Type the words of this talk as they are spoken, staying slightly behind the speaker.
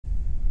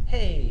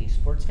Hey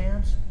sports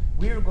fans,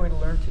 we are going to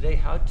learn today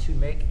how to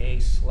make a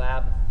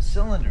slab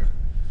cylinder.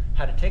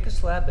 How to take a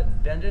slab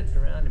and bend it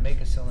around to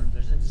make a cylinder.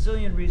 There's a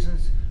zillion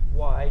reasons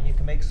why you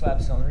can make slab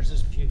cylinders.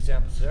 There's a few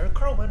examples there.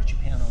 Carl, why don't you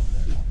pan over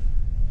there?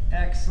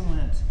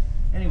 Excellent.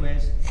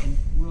 Anyways, and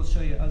we'll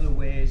show you other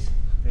ways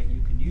that you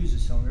can use a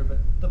cylinder, but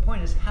the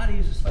point is how to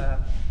use a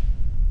slab,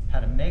 how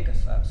to make a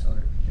slab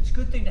cylinder. It's a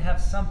good thing to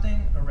have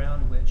something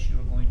around which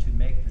you're going to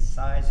make the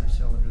size of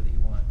cylinder that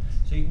you want.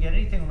 So you can get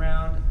anything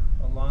round,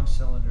 a long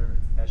cylinder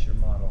as your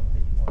model that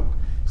you want.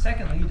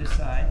 Secondly, you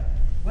decide,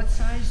 what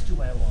size do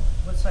I want?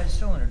 What size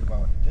cylinder do I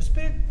want? This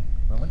big?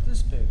 I want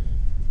this big.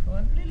 I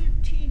want a little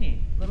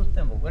teeny, little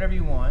thimble, whatever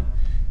you want.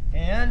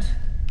 And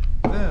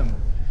boom.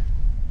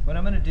 What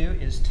I'm going to do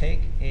is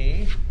take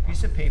a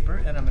piece of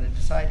paper and I'm going to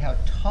decide how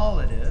tall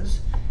it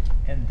is.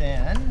 And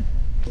then,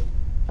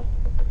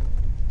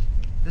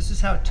 this is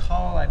how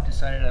tall I've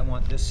decided I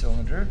want this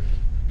cylinder.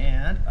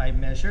 And I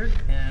measured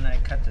and I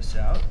cut this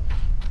out.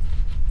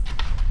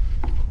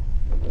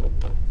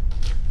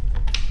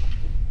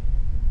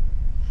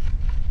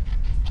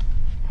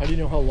 How do you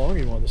know how long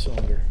you want the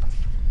cylinder?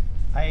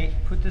 I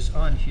put this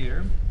on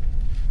here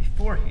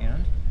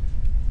beforehand.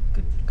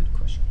 Good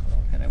question,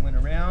 Carl. And I went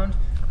around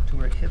to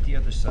where it hit the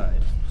other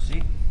side.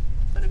 See?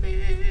 Got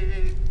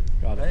it.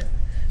 Right?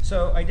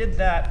 So I did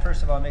that,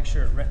 first of all, make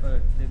sure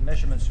the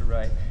measurements are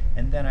right.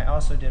 And then I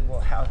also did, well,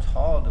 how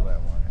tall do I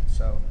want it?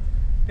 So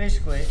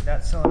basically,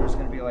 that cylinder is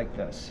going to be like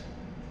this.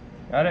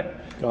 Got it?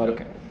 Got it.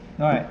 Okay.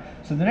 All right.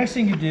 So the next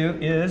thing you do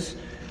is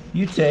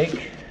you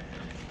take,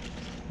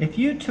 if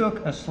you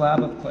took a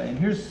slab of clay, and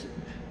here's,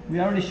 we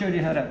already showed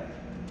you how to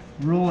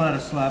roll out a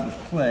slab of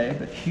clay,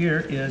 but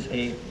here is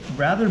a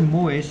rather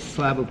moist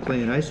slab of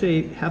clay, and I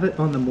say have it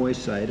on the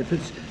moist side. If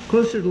it's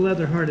closer to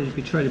leather hard, if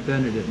you try to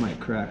bend it, it might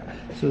crack.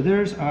 So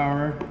there's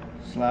our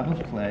slab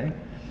of clay,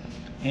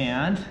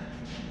 and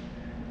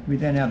we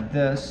then have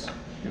this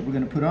that we're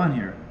going to put on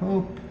here.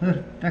 Oh,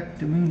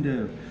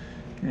 perfectamundo.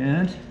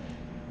 And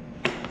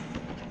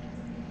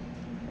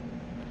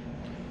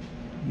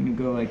you can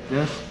go like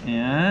this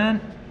and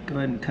go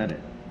ahead and cut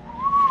it.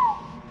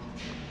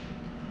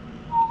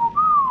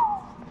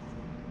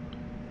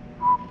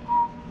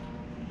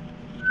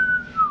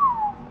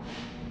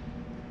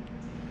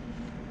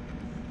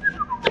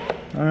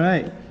 All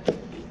right,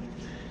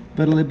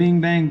 bada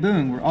bing bang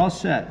boom, we're all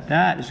set.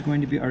 That is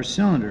going to be our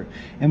cylinder.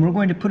 And we're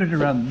going to put it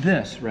around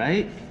this,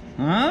 right?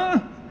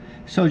 Huh?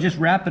 So just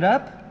wrap it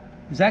up.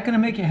 Is that going to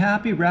make you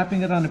happy,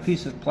 wrapping it on a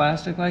piece of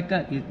plastic like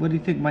that? What do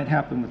you think might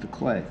happen with the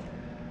clay?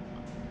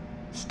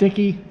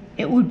 Sticky?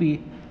 It would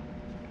be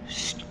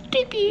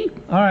sticky.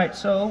 All right,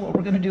 so what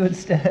we're going to do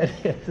instead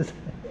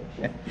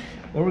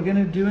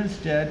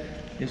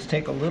is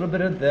take a little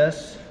bit of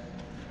this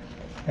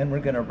and we're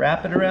going to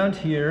wrap it around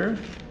here.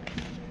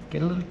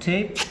 Get a little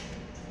tape.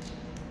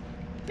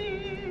 Put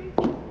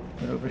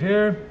it over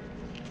here.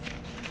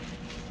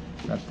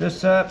 Wrap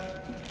this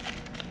up.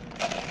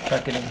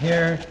 Tuck it in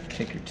here.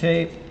 Take your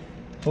tape.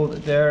 Hold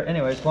it there.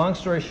 Anyways, long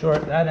story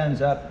short, that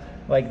ends up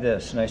like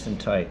this, nice and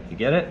tight. You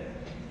get it?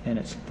 And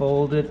it's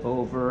folded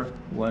over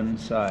one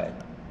side.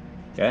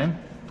 Okay?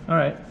 All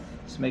right,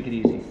 let's make it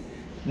easy.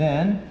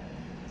 Then,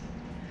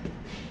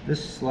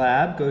 this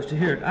slab goes to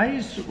here.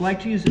 I like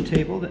to use a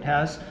table that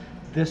has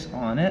this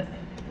on it.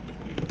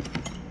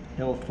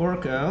 El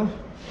Forco.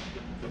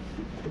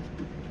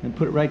 And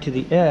put it right to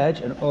the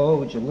edge, and oh,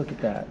 would you look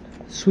at that.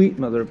 Sweet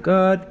mother of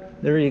God.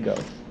 There you go.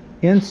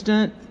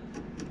 Instant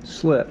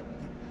slip.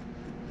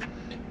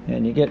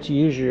 And you get to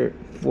use your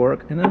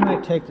fork, and then I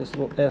might take this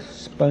little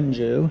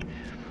Spongeo.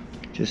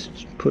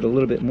 Just put a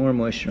little bit more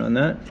moisture on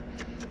that.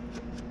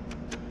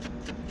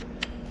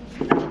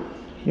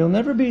 You'll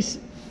never be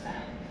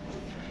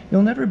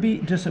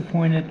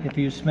disappointed if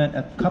you spent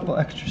a couple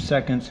extra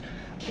seconds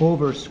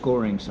over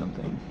scoring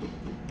something.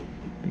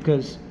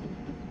 Because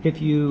if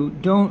you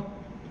don't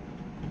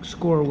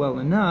score well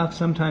enough,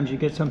 sometimes you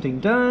get something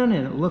done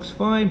and it looks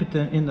fine, but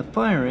then in the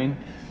firing,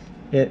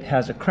 it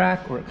has a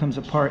crack or it comes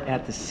apart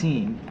at the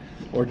seam.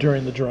 Or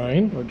during the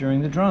drying? Or during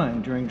the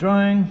drying. During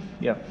drying,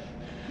 yep.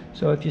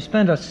 So if you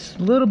spend a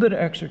little bit of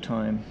extra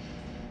time.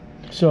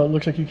 So it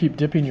looks like you keep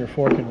dipping your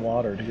fork in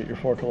water to get your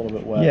fork a little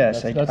bit wet.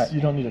 Yes.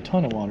 You don't need a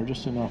ton of water,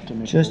 just enough to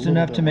make just it a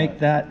enough to make wet.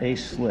 that a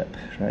slip,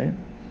 right?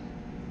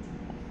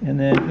 And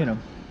then, you know,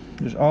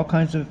 there's all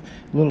kinds of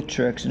little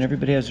tricks, and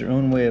everybody has their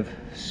own way of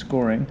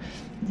scoring.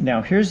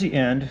 Now, here's the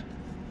end.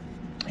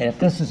 And if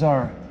this is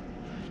our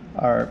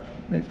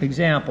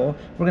example,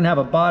 we're going to have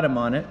a bottom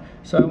on it.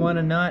 So I want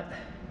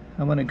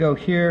to go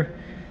here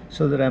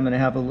so that I'm going to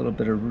have a little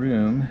bit of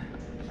room.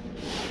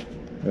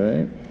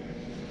 Right?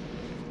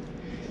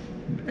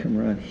 Come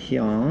around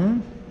here.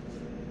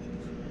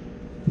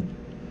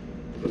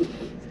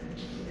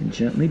 And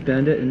gently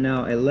bend it. And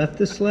now I left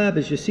the slab.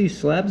 As you see,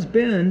 slabs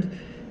bend.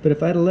 But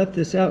if I'd have left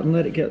this out and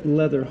let it get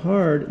leather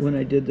hard when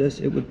I did this,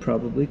 it would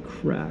probably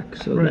crack.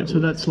 So right, so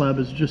that slab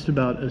is just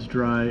about as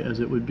dry as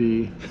it would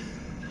be.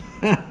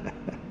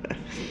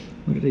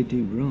 What did I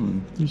do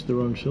wrong? Used the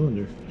wrong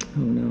cylinder.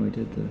 Oh no, I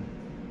did the...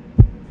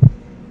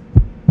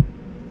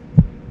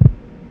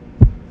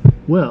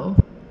 Well,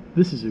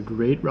 this is a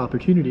great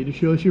opportunity to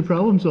show us your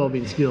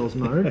problem-solving skills,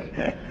 Mark.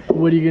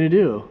 What are you going to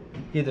do?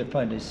 Either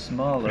find a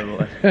smaller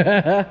one.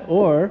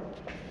 Or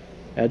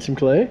add some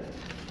clay.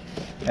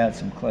 Add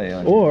some clay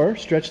on. Or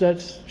stretch that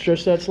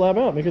slab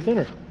out, make it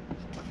thinner.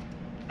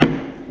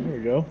 There we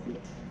go.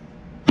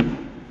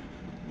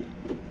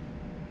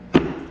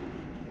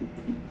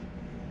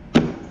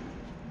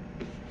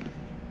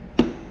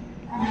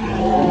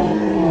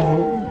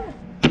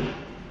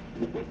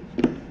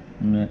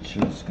 I'm not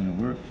sure it's going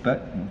to work,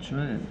 but we'll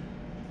try it.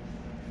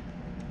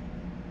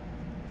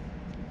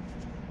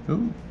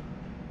 Ooh.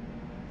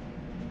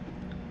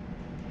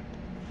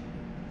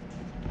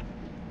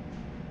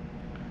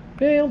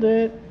 Nailed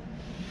it.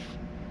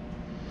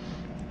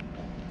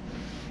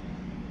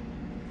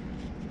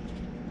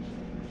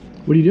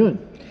 What are you doing?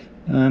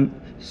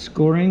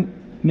 Scoring,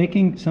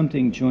 making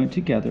something joint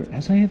together.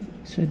 As I have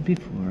said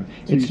before,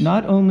 So it's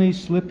not only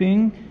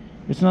slipping,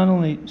 it's not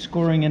only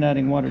scoring and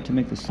adding water to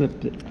make the slip,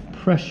 but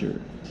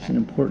pressure is an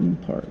important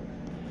part.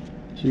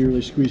 So you're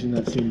really squeezing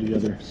that seam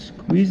together.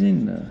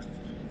 Squeezing the,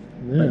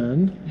 And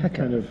then heck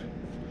kind of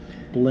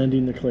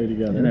blending the clay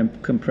together. and I'm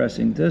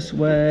compressing this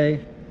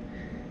way,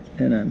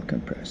 and I'm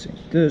compressing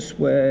this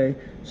way.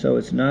 So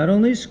it's not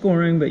only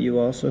scoring, but you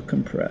also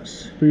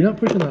compress. But you're not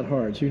pushing that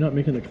hard, so you're not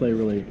making the clay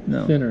really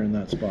No. thinner in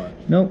that spot.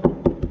 Nope.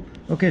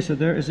 Okay, so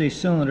there is a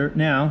cylinder.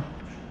 Now,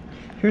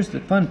 here's the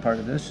fun part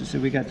of this, is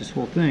that we got this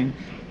whole thing,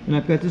 and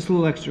I've got this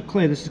little extra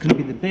clay. This is going to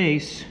be the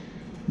base,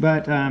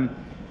 but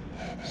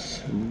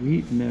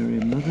sweet Mary,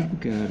 Mother of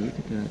God, look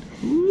at that.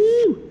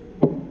 Woo!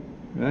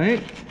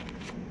 Right?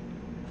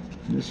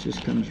 And this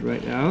just comes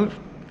right out.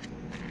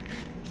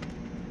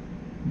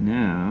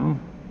 Now,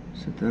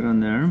 set that on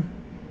there.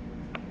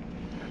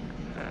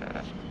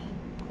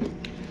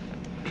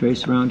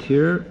 Trace around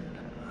here.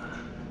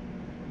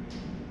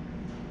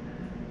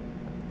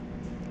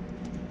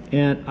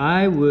 And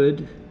I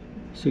would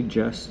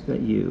suggest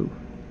that you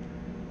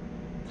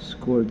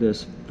score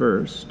this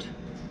first.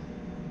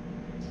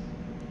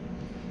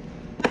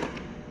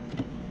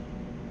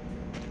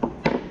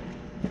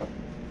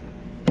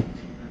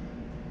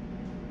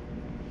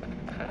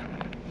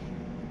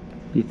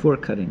 Before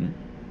cutting it.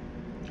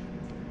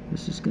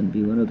 This is going to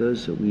be one of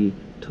those that we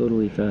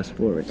totally fast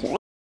forward.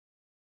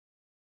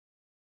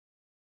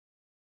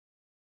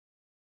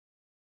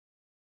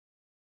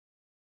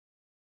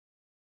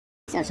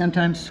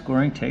 Sometimes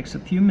scoring takes a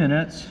few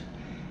minutes,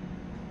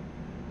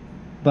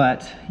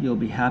 but you'll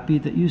be happy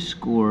that you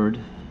scored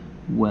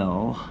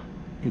well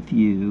if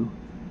you,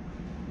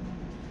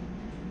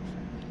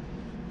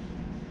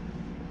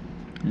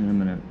 and I'm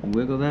going to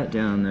wiggle that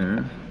down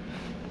there.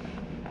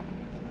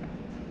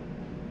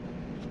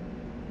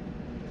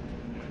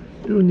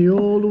 Doing the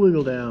old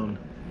wiggle down.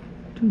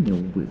 Doing the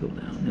old wiggle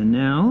down. And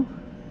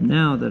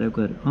now that I've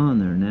got it on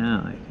there,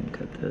 now I can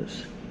cut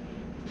this.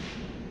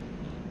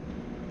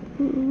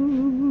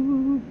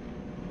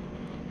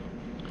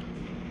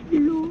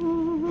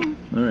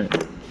 All right,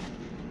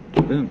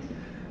 boom.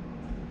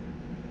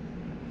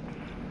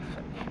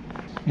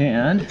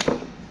 And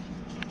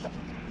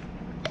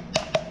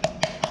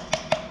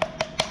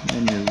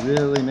then you're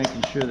really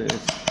making sure that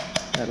it's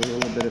got a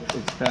little bit of,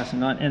 it's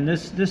fastened on. And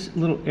this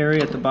little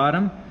area at the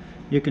bottom,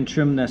 you can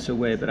trim this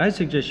away, but I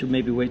suggest you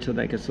maybe wait till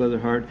that gets leather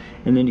hard,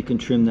 and then you can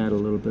trim that a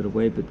little bit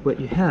away. But what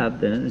you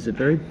have then is a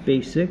very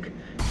basic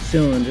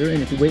cylinder,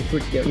 and if you wait for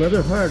it to get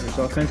leather hard, there's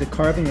all kinds of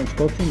carving and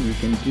sculpting you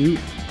can do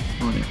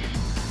on it.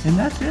 And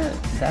that's it.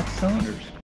 That's cylinders.